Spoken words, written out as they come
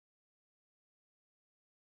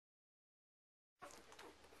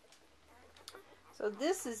So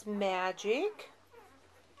this is Magic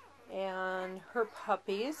and her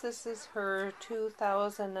puppies. This is her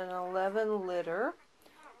 2011 litter,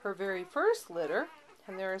 her very first litter,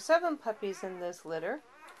 and there are 7 puppies in this litter.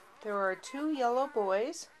 There are 2 yellow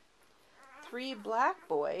boys, 3 black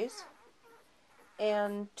boys,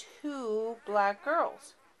 and 2 black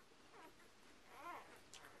girls.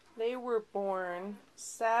 They were born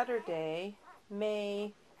Saturday,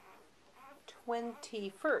 May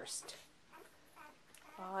 21st.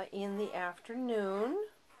 In the afternoon,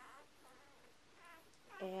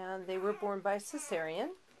 and they were born by cesarean,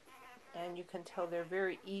 and you can tell they're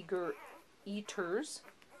very eager eaters.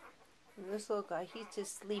 And this little guy, he's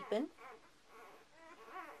just sleeping,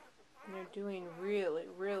 and they're doing really,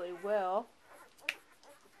 really well.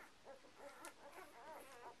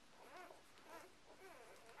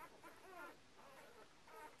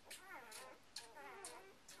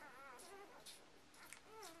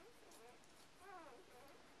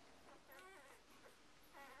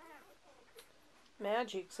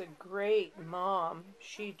 Magic's a great mom.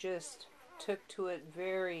 She just took to it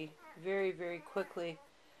very, very, very quickly.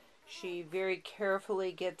 She very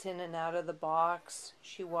carefully gets in and out of the box.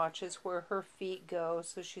 She watches where her feet go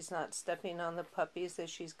so she's not stepping on the puppies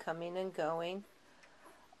as she's coming and going.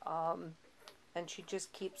 And she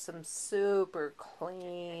just keeps them super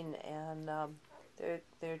clean, and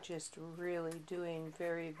they're just really doing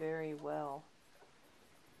very, very well.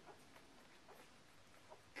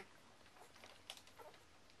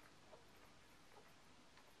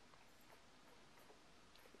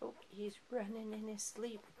 Oh, he's running in his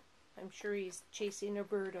sleep. I'm sure he's chasing a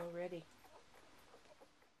bird already.